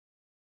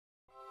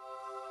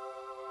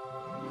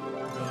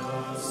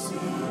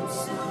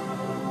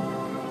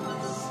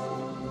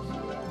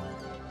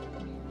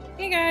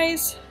Hey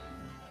guys!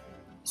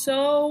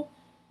 So,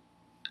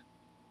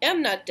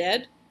 I'm not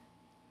dead.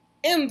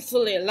 I'm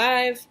fully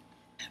alive.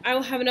 I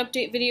will have an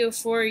update video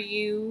for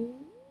you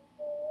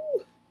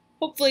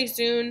hopefully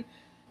soon.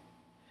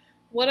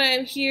 What I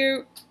am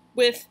here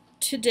with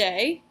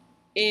today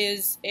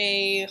is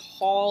a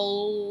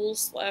haul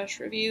 /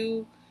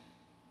 review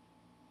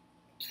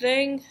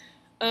thing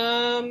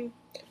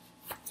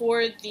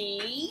for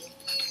the,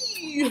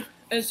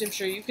 as I'm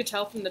sure you could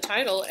tell from the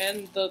title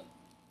and the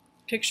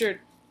pictured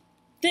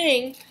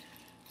thing,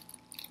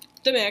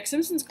 the Max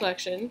Simpsons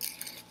collection.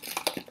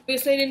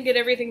 Obviously I didn't get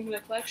everything from the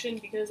collection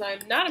because I'm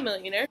not a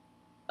millionaire.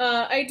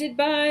 I did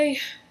buy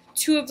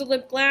 2 of the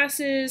lip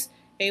glasses,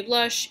 a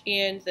blush,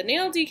 and the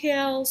nail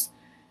decals.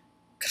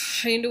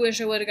 Kinda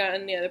wish I would have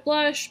gotten the other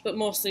blush, but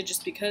mostly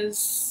just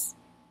because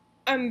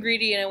I'm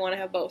greedy and I want to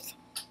have both.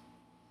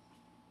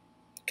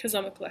 Because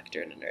I'm a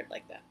collector and a nerd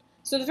like that.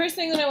 So the first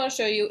thing that I want to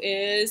show you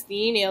is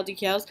the nail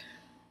decals.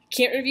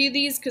 Can't review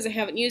these because I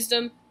haven't used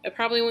them. I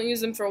probably won't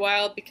use them for a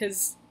while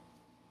because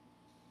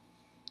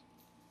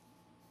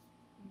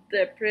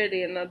they're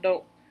pretty and I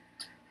don't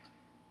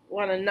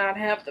want to not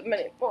have them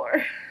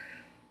anymore.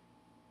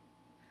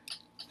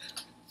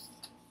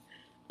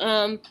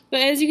 But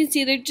as you can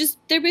see,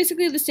 they're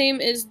basically the same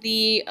as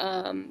the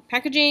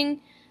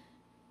packaging.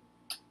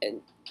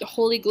 And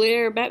Holy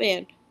Glare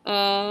Batman.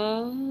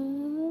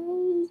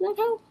 Does that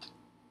help?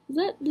 Does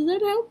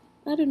that help?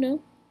 I don't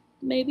know.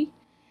 Maybe.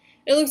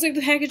 It looks like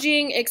the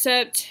packaging,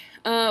 except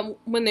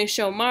when they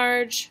show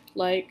Marge,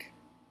 like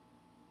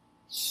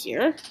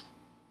here,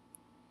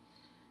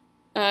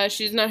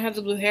 she does not have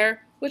the blue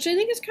hair, which I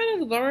think is kind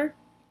of a bummer,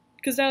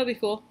 because that would be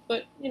cool.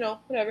 But you know,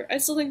 whatever. I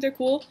still think they're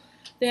cool.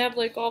 They have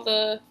like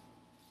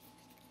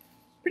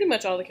pretty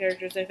much all the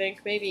characters, I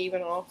think, maybe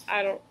even all.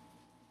 I don't.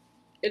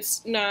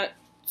 It's not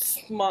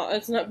small.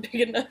 It's not big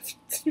enough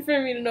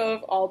for me to know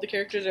if all the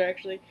characters are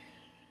actually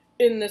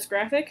in this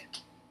graphic.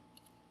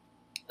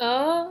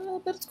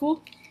 But it's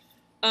cool.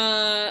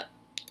 The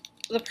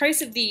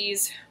price of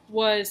these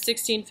was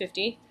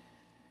 $16.50.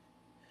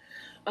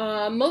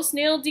 Most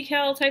nail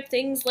decal type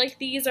things like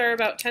these are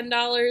about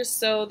 $10,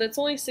 so that's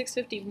only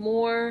 $6.50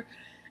 more,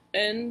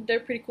 and they're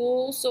pretty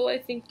cool. So I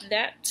think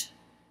that,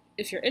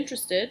 if you're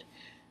interested,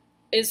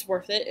 is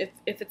worth it.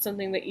 If it's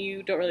something that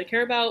you don't really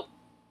care about,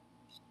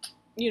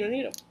 you don't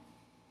need them.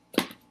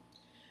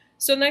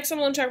 So next I'm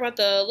going to talk about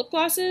the lip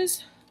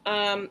glosses.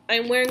 I'm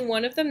wearing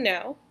one of them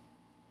now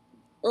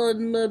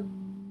on my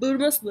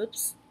bootimus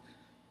lips.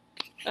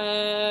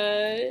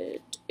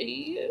 It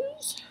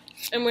is,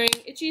 I'm wearing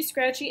Itchy,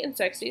 Scratchy, and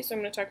Sexy, so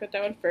I'm going to talk about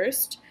that one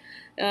first.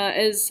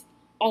 As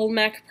all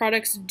MAC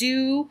products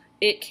do,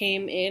 it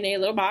came in a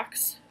little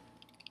box.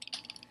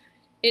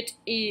 It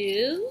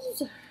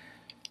is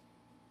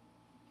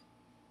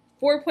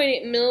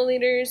 4.8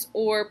 milliliters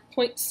or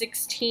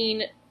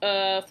 0.16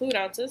 fluid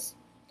ounces.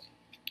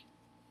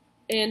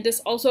 And this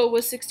also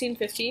was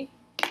 $16.50.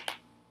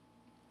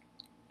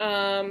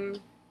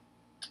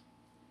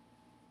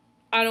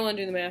 I don't want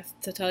to do the math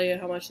to tell you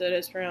how much that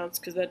is per ounce,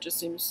 because that just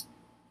seems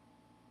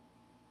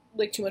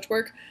like too much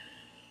work,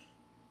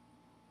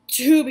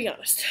 to be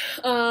honest.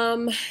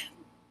 But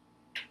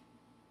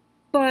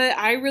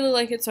I really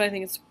like it, so I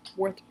think it's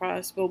worth the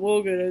price, but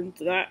we'll get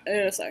into that in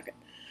a second.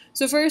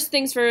 So first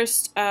things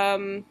first,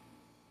 the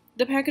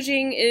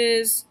packaging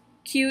is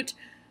cute.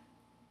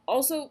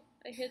 Also,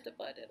 I hit the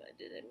button. I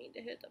didn't mean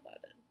to hit the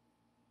button.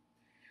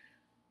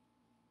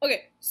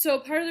 Okay, so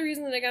part of the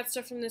reason that I got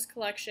stuff from this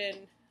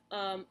collection,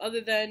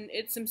 other than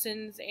it's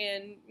Simpsons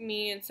and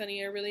me and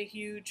Sunny are really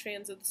huge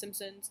fans of the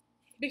Simpsons,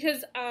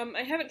 because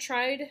I haven't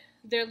tried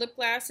their lip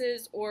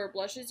glasses or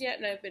blushes yet,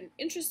 and I've been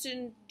interested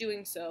in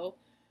doing so,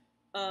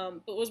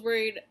 but was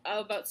worried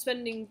about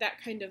spending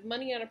that kind of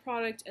money on a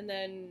product and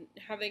then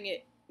having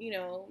it, you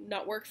know,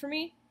 not work for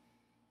me.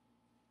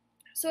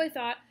 So I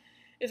thought,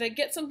 if I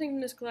get something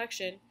from this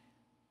collection,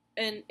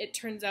 and it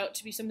turns out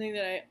to be something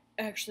that I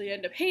actually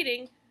end up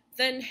hating,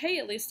 then hey,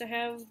 at least I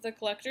have the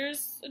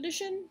collector's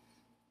edition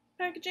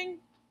packaging,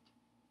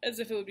 as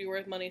if it would be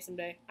worth money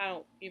someday. I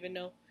don't even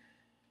know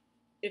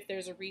if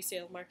there's a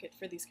resale market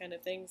for these kind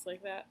of things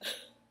like that.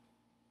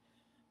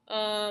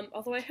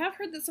 Although I have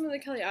heard that some of the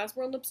Kelly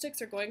Osbourne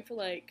lipsticks are going for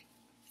like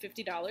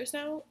 $50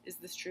 now. Is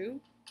this true?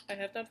 I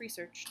have not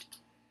researched.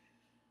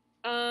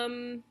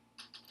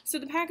 So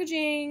the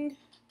packaging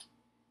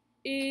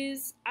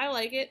is, I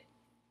like it.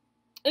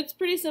 It's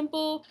pretty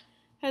simple.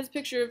 Has a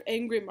picture of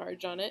Angry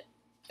Marge on it,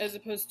 as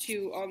opposed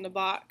to on the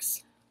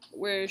box,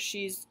 where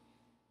she's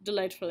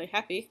delightfully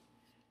happy.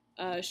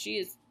 She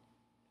is,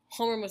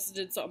 Homer must have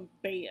did something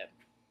bad.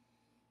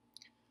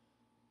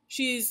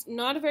 She's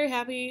not a very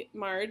happy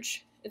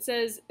Marge. It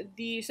says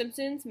The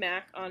Simpsons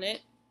MAC on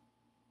it,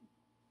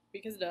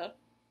 because duh.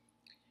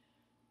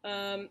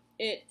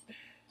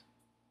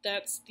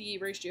 That's the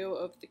ratio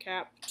of the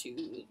cap to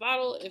the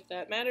bottle, if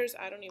that matters.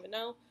 I don't even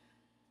know.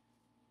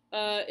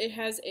 It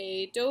has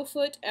a doe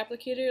foot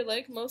applicator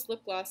like most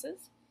lip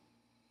glosses.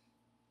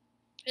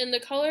 And the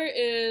color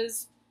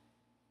is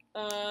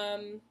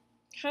Kind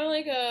of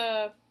like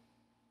a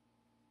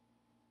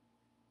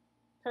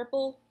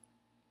purple,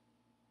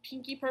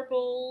 pinky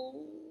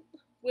purple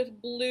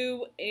with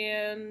blue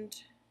and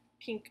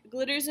pink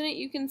glitters in it.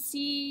 You can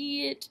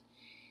see it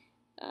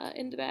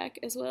in the back,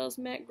 as well as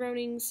Matt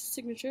Groening's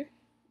signature.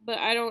 But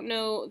I don't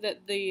know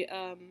that the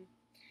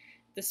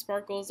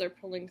sparkles are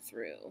pulling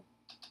through.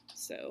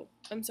 So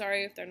I'm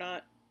sorry if they're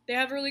not. They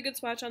have a really good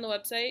swatch on the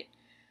website.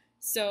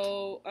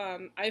 So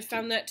I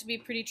found that to be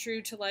pretty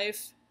true to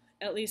life,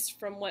 at least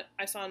from what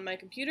I saw on my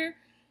computer.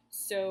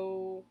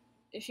 So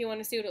if you want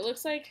to see what it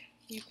looks like,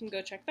 you can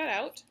go check that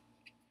out.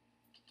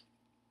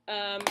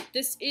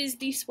 This is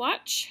the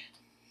swatch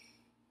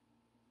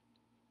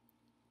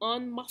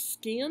on my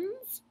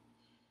skins.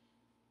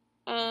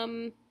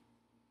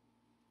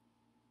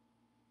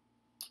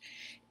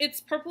 It's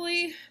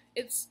purpley.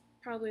 It's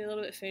probably a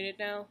little bit faded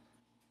now.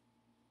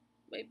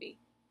 Maybe.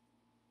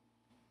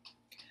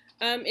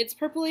 It's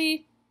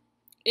purpley.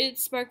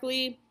 It's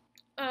sparkly.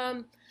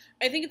 I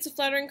think it's a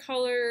flattering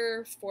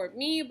color for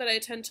me, but I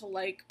tend to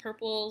like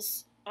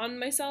purples on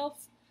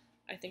myself.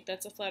 I think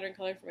that's a flattering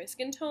color for my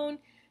skin tone.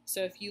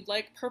 So if you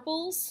like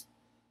purples,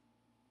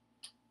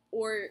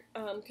 or,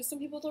 because some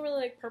people don't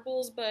really like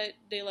purples, but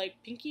they like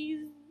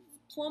pinky,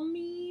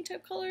 plummy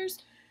type colors.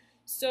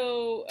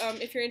 So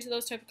if you're into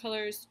those type of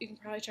colors, you can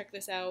probably check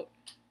this out.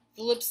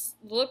 The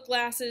lip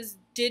glasses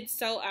did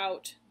sell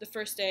out the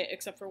first day,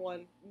 except for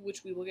one,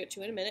 which we will get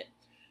to in a minute.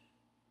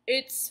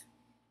 It's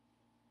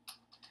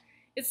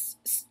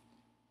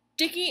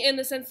sticky in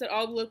the sense that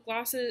all lip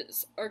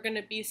glosses are going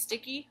to be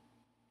sticky.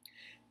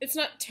 It's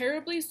not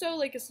terribly so,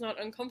 like it's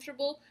not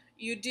uncomfortable.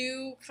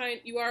 You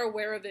are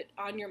aware of it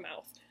on your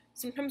mouth.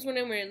 Sometimes when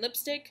I'm wearing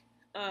lipstick,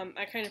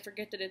 I kind of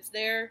forget that it's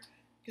there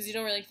because you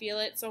don't really feel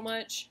it so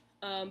much.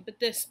 But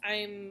this,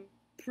 I'm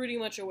pretty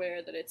much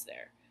aware that it's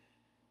there,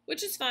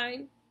 which is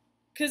fine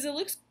because it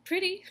looks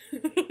pretty.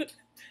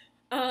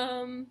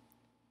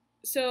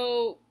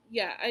 So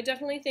yeah, I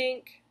definitely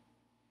think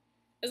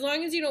as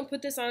long as you don't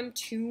put this on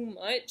too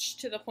much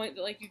to the point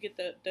that like you get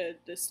the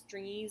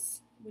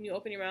stringies when you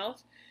open your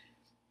mouth,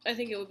 I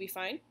think it would be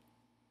fine.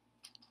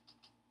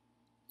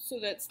 So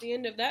that's the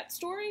end of that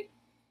story.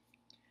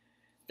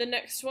 The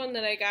next one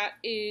that I got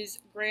is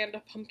Grand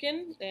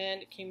Pumpkin,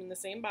 and it came in the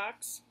same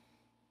box.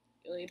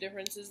 The only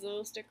difference is the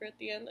little sticker at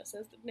the end that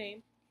says the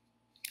name.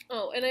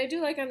 Oh, and I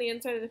do like on the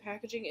inside of the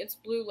packaging, it's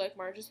blue like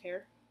Marge's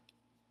hair.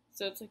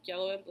 So it's like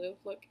yellow and blue.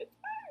 Look, it's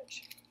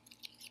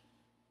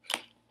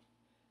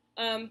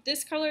Marge!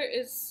 This color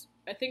is,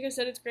 I think I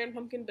said it's Grand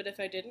Pumpkin, but if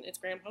I didn't, it's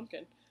Grand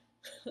Pumpkin.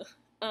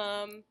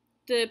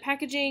 The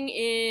packaging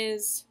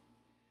is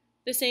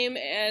the same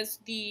as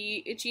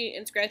the Itchy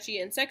and Scratchy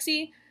and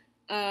Sexy.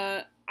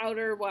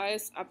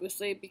 Outer-wise,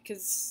 obviously,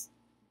 because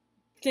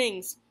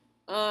things.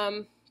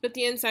 But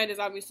the inside is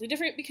obviously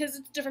different because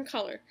it's a different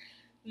color.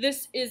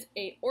 This is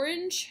a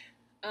orange.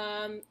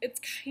 It's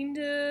kind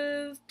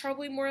of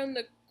probably more on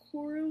the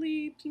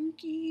corally,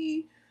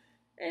 pinky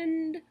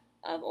end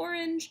of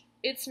orange.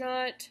 It's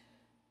not,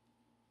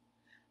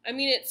 I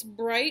mean, it's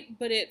bright,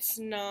 but it's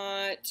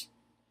not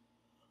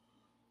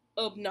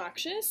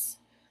obnoxious.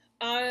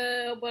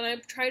 When I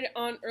tried it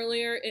on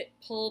earlier, it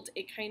pulled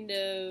a kind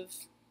of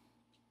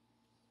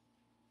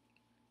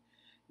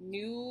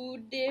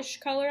nude-ish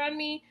color on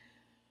me.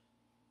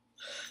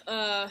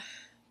 But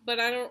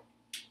I don't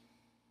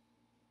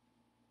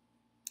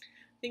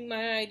think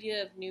my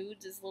idea of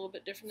nudes is a little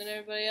bit different than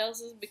everybody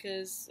else's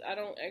because I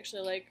don't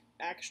actually like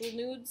actual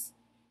nudes.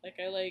 Like,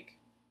 I like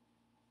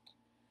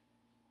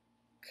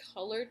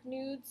colored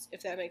nudes,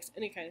 if that makes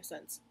any kind of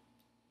sense.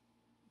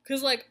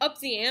 Because, like, Up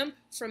the Amp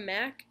from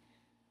MAC,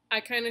 I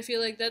kind of feel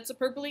like that's a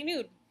purpley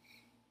nude.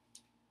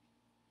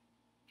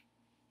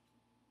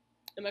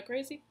 Am I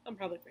crazy? I'm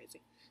probably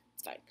crazy.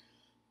 It's fine.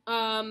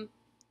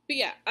 But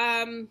yeah,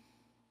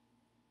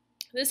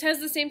 this has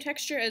the same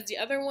texture as the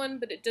other one,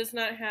 but it does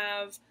not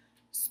have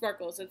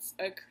sparkles. It's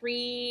a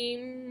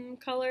cream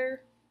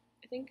color,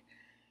 I think.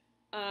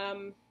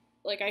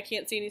 Like, I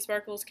can't see any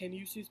sparkles. Can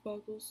you see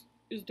sparkles?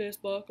 Is there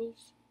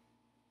sparkles?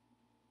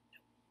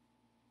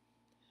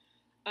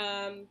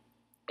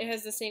 It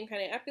has the same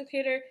kind of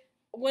applicator.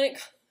 When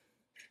it,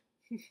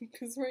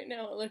 because right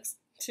now it looks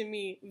to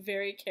me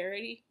very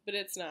carroty, but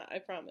it's not, I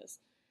promise.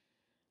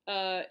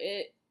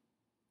 I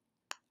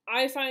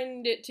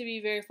find it to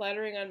be very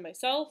flattering on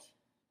myself.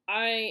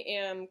 I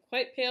am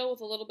quite pale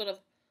with a little bit of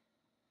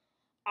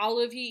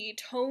olive-y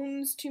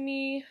tones to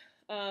me,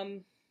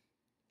 from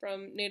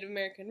Native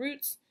American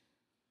roots.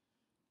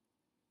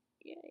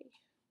 Yay.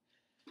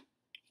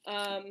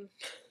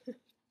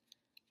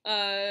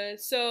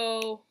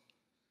 So,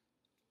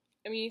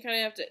 I mean, you kind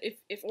of have to,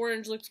 if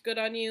orange looks good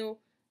on you,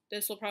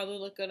 this will probably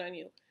look good on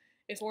you.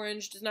 If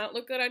orange does not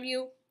look good on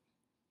you,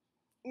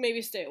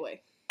 maybe stay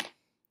away.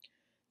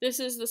 This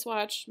is the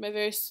swatch, my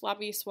very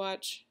sloppy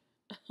swatch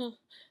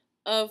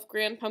of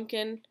Grand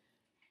Pumpkin.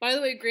 By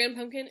the way, Grand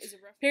Pumpkin is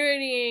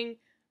parodying,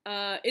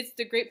 it's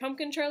the Great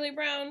Pumpkin Charlie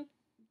Brown,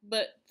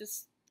 but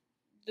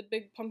the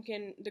big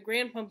pumpkin, the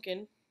Grand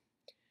Pumpkin,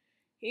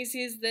 He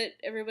sees that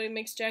everybody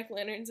makes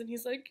jack-o'-lanterns, and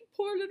he's like,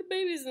 poor little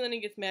babies, and then he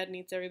gets mad and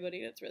eats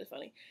everybody. That's really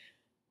funny.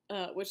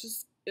 Which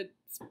is,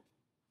 it's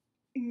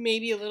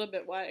maybe a little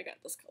bit why I got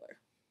this color.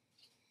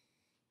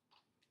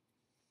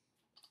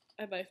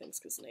 I buy things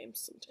because of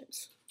names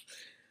sometimes.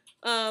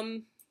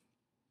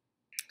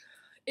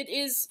 It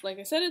is, like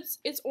I said,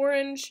 it's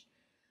orange.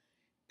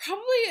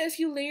 Probably if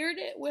you layered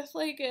it with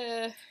like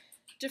a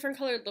different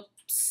colored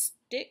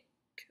lipstick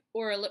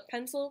or a lip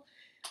pencil,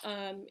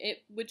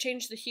 it would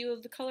change the hue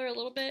of the color a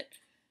little bit.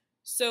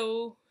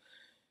 So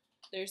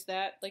there's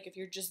that. Like if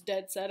you're just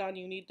dead set on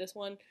you need this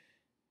one,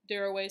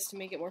 there are ways to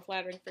make it more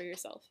flattering for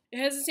yourself. It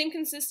has the same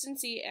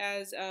consistency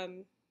as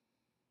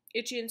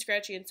Itchy and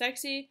Scratchy and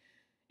Sexy.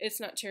 It's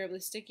not terribly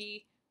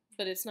sticky,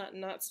 but it's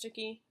not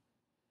sticky.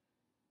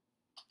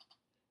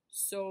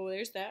 So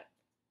there's that.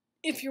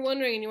 If you're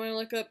wondering and you want to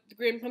look up the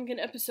Green Pumpkin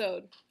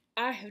episode,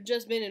 I have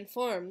just been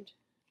informed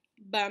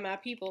by my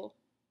people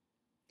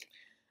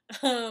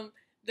that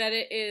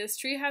it is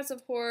Treehouse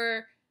of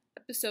Horror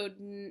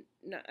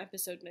not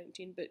episode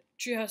 19, but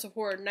Treehouse of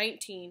Horror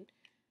 19,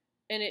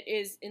 and it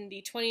is in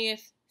the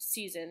 20th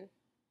season.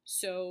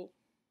 So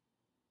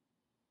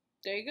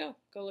there you go.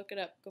 Go look it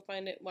up. Go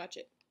find it. Watch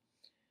it.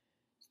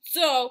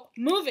 So,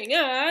 moving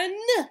on.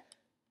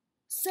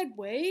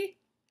 Segue.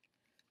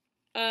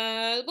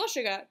 The blush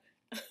I got.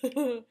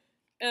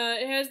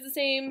 It has the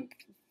same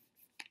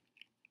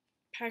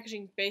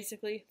packaging,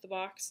 basically, the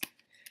box.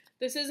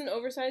 This is an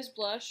oversized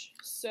blush,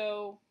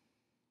 so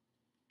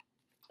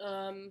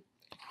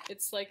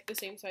it's like the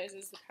same size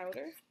as the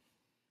powder.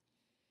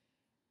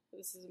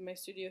 This is my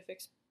Studio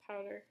Fix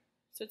powder.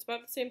 So it's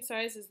about the same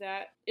size as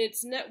that.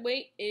 Its net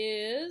weight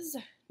is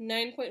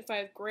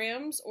 9.5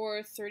 grams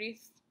or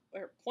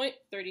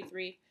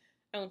 0.33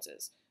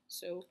 ounces.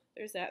 So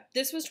there's that.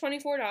 This was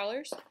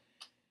 $24,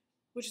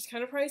 which is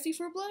kind of pricey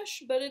for a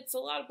blush, but it's a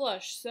lot of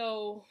blush,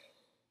 so,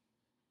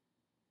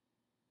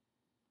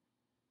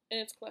 and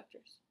it's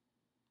collector's.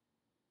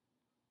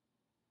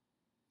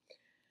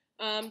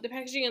 The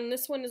packaging on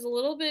this one is a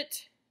little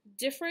bit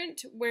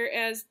different,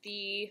 whereas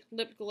the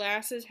lip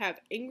glasses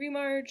have Angry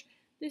Marge.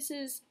 This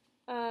is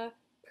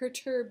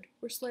perturbed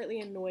or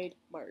slightly annoyed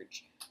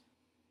Marge.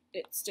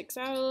 It sticks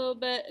out a little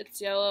bit.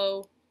 It's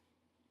yellow.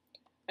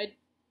 I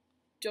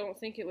don't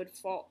think it would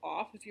fall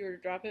off if you were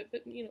to drop it,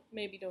 but you know,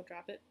 maybe don't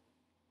drop it.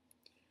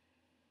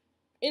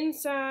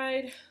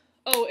 Inside,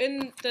 oh,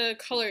 and the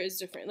color is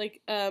different. Like,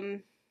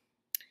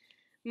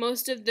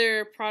 most of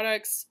their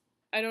products,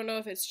 I don't know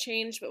if it's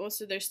changed, but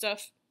most of their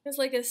stuff is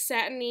like a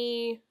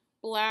satiny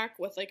black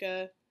with like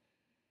a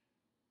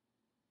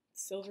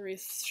silvery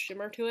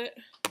shimmer to it.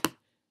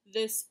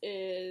 This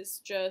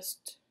is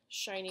just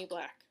shiny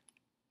black.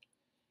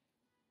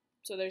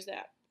 So there's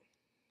that.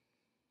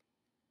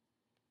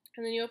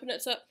 And then you open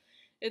it up.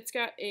 It's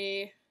got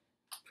a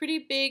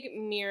pretty big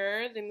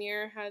mirror. The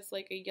mirror has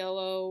like a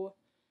yellow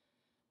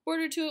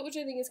border to it, which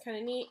I think is kind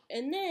of neat.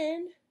 And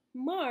then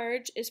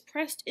Marge is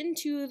pressed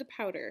into the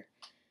powder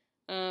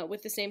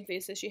with the same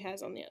face as she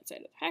has on the outside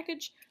of the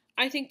package.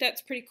 I think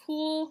that's pretty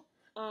cool.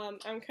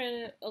 I'm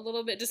kind of a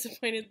little bit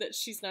disappointed that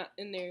she's not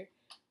in there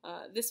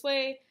this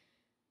way.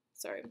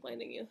 Sorry, I'm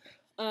blinding you.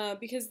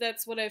 Because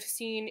that's what I've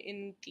seen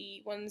in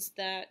the ones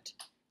that,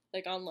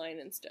 like, online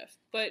and stuff.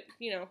 But,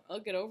 you know, I'll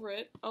get over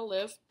it. I'll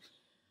live.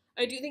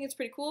 I do think it's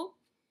pretty cool.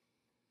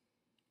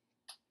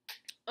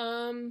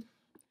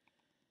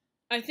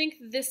 I think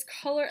this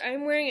color,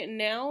 I'm wearing it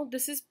now.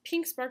 This is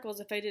Pink Sparkles,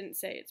 if I didn't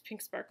say. It's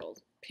Pink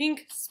Sparkles.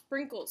 Pink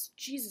Sprinkles.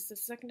 Jesus,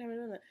 that's the second time I've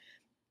done that.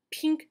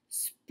 Pink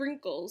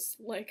Sprinkles,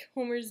 like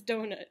Homer's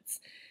Donuts.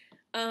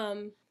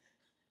 I'm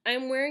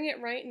wearing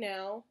it right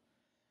now.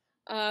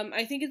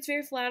 I think it's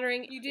very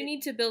flattering. You do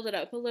need to build it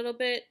up a little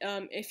bit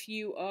if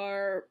you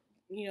are,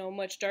 you know,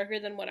 much darker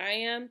than what I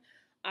am.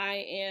 I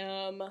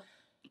am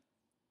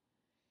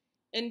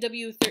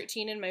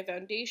NW13 in my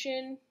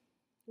foundation,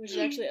 which is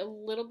actually a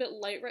little bit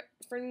light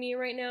for me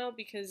right now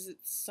because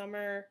it's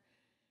summer,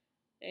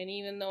 and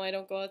even though I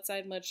don't go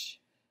outside much,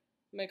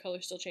 my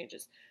color still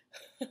changes.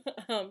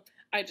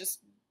 I just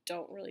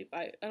don't really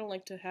I don't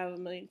like to have a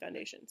million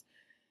foundations.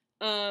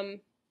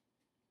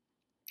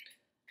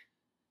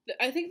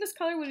 I think this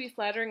color would be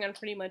flattering on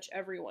pretty much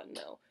everyone,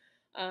 though.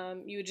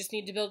 You would just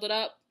need to build it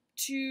up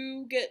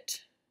to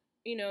get,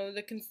 you know,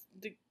 the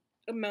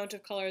amount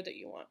of color that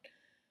you want.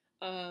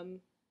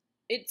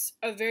 It's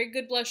a very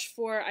good blush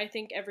for, I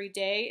think, every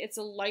day. It's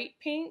a light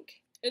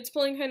pink. It's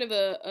pulling kind of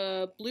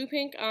a blue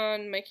pink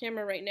on my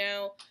camera right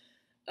now,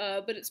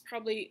 but it's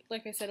probably,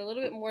 like I said, a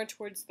little bit more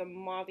towards the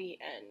mauve-y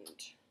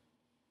end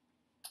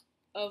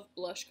of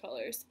blush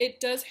colors. It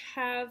does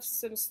have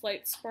some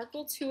slight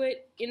sparkle to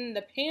it in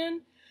the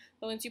pan,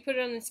 but once you put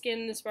it on the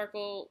skin, the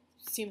sparkle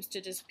seems to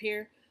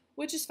disappear,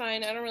 which is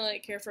fine. I don't really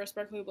care for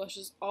sparkly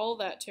blushes all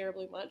that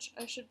terribly much.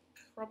 I should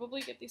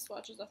probably get these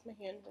swatches off my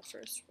hand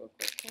first real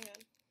quick. Hang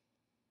on.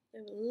 I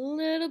have a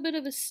little bit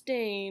of a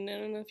stain, I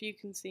don't know if you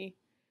can see,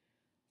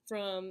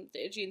 from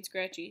the Itchy and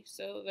Scratchy,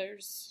 so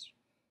there's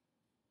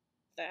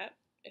that,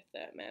 if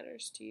that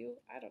matters to you.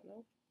 I don't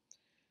know.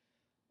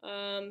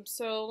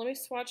 So let me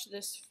swatch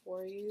this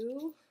for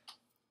you.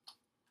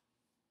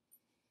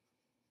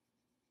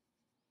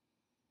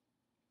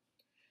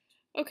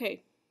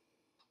 Okay.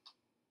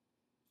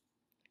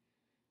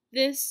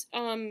 This,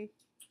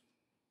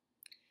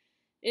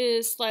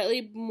 is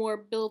slightly more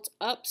built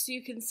up, so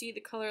you can see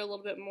the color a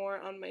little bit more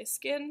on my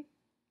skin.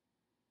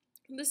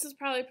 This is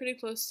probably pretty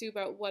close to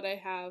about what I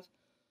have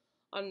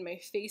on my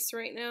face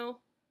right now.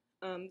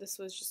 This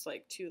was just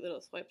like 2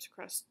 little swipes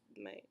across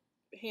my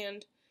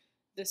hand.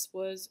 This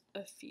was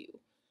a few.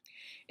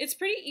 It's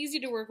pretty easy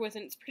to work with,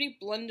 and it's pretty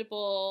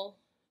blendable.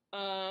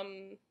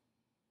 And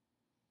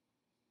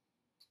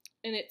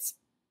it's,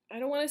 I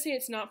don't want to say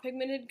it's not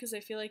pigmented because I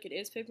feel like it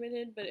is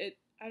pigmented, but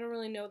I don't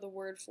really know the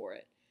word for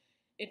it.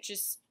 It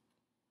just,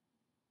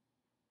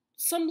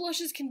 some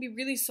blushes can be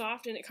really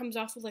soft and it comes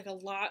off with like a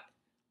lot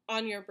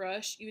on your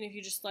brush, even if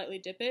you just slightly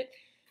dip it.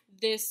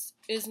 This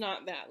is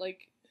not that.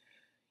 Like,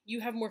 you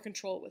have more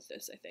control with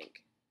this, I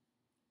think,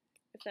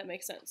 if that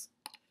makes sense.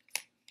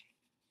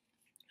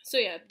 So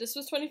yeah, this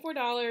was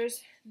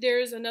 $24.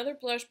 There's another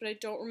blush, but I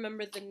don't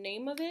remember the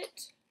name of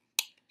it.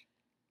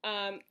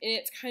 And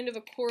it's kind of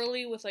a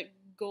corally with like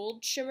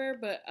gold shimmer,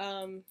 but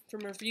from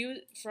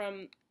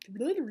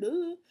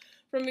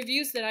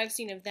reviews that I've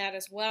seen of that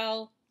as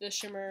well, the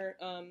shimmer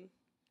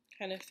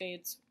kind of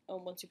fades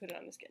once you put it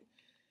on the skin.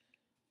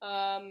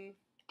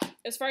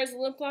 As far as the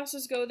lip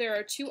glosses go, there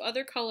are 2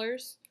 other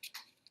colors.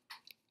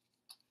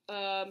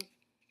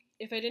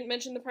 If I didn't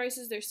mention the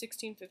prices, they're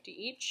 $16.50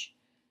 each.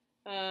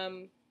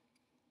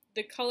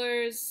 The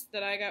colors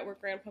that I got were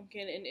Grand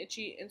Pumpkin and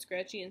Itchy and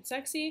Scratchy and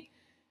Sexy.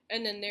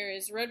 And then there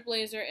is Red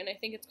Blazer, and I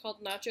think it's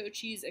called Nacho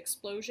Cheese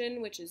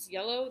Explosion, which is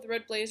yellow. The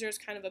Red Blazer is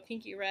kind of a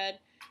pinky red.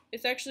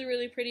 It's actually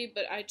really pretty,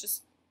 but I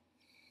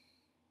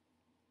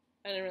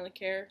didn't really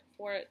care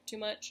for it too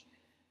much.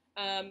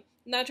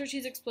 Nacho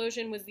Cheese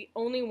Explosion was the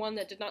only one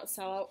that did not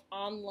sell out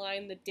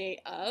online the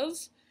day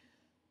of.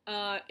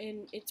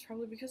 And it's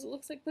probably because it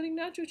looks like putting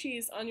nacho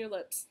cheese on your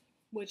lips,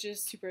 which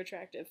is super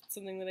attractive. It's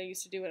something that I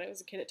used to do when I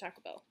was a kid at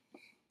Taco Bell.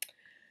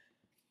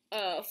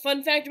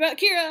 Fun fact about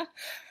Kira!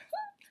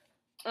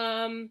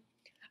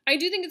 I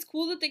do think it's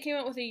cool that they came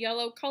out with a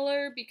yellow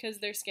color because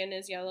their skin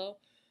is yellow,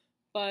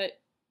 but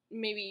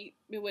maybe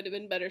it would have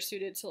been better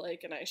suited to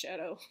like an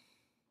eyeshadow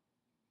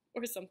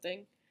or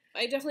something.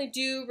 I definitely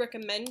do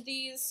recommend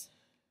these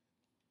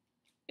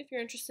if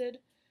you're interested.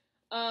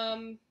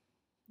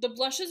 The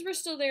blushes were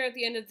still there at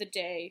the end of the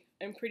day,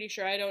 I'm pretty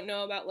sure. I don't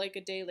know about like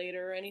a day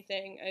later or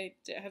anything. I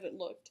haven't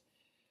looked.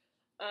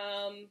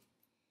 The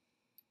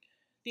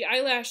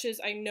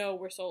eyelashes I know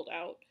were sold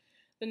out.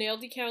 The nail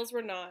decals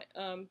were not.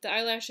 The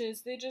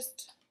eyelashes, they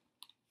just,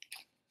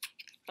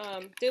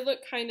 they look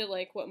kind of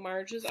like what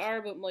Marge's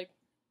are, but like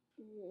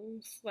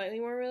slightly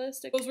more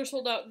realistic. Those were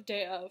sold out the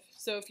day of,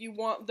 so if you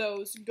want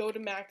those, go to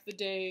MAC the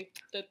day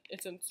that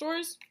it's in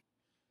stores.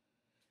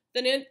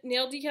 The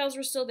nail decals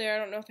were still there, I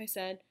don't know if I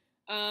said.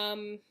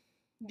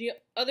 The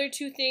other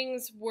 2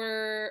 things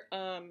were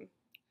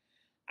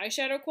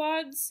eyeshadow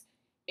quads,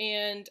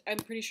 and I'm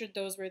pretty sure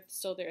those were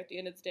still there at the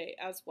end of the day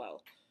as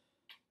well.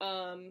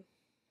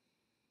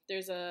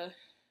 There's a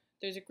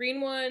green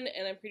one,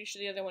 and I'm pretty sure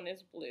the other one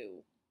is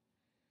blue.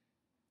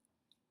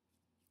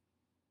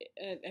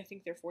 And I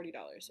think they're $40,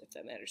 if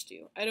that matters to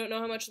you. I don't know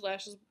how much the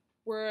lashes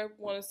were. I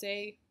want to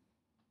say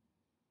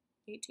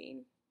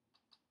 18.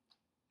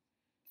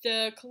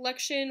 The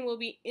collection will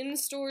be in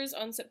stores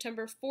on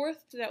September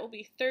 4th. So that will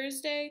be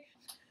Thursday.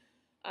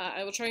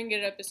 I will try and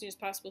get it up as soon as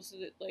possible so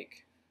that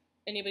like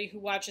anybody who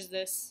watches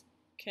this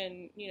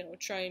can, you know,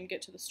 try and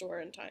get to the store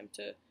in time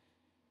to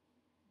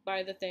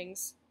buy the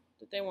things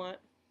that they want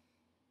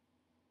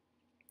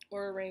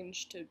or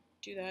arrange to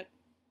do that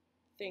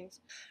things.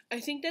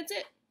 I think that's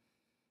it.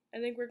 I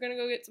think we're gonna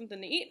go get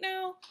something to eat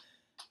now.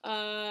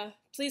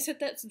 Please hit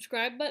that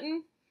subscribe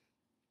button.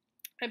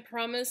 I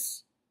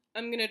promise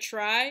I'm gonna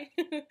try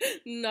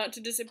not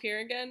to disappear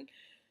again.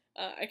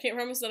 I can't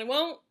promise that I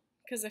won't,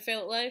 because I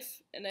fail at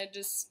life, and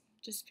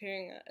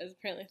disappearing is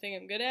apparently a thing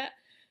I'm good at.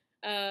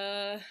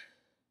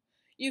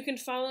 You can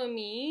follow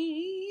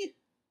me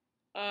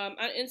on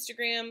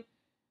Instagram,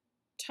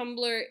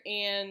 Tumblr,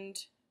 and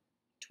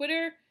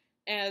Twitter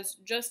as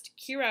just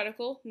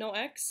xKiRadical, no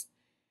X.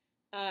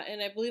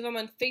 And I believe I'm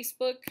on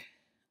Facebook.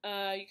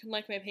 You can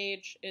like my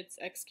page. It's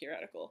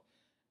xKiRadical.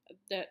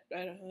 That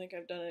I don't think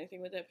I've done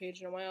anything with that page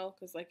in a while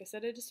because, like I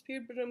said, I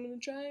disappeared. But I'm gonna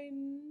try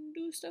and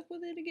do stuff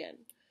with it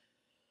again.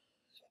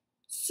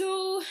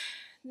 So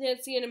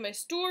that's the end of my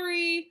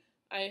story.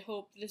 I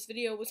hope this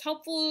video was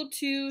helpful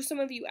to some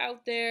of you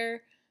out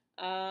there.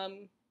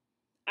 I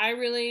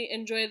really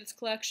enjoy this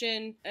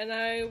collection, and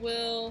I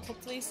will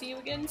hopefully see you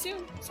again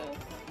soon. So,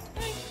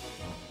 bye.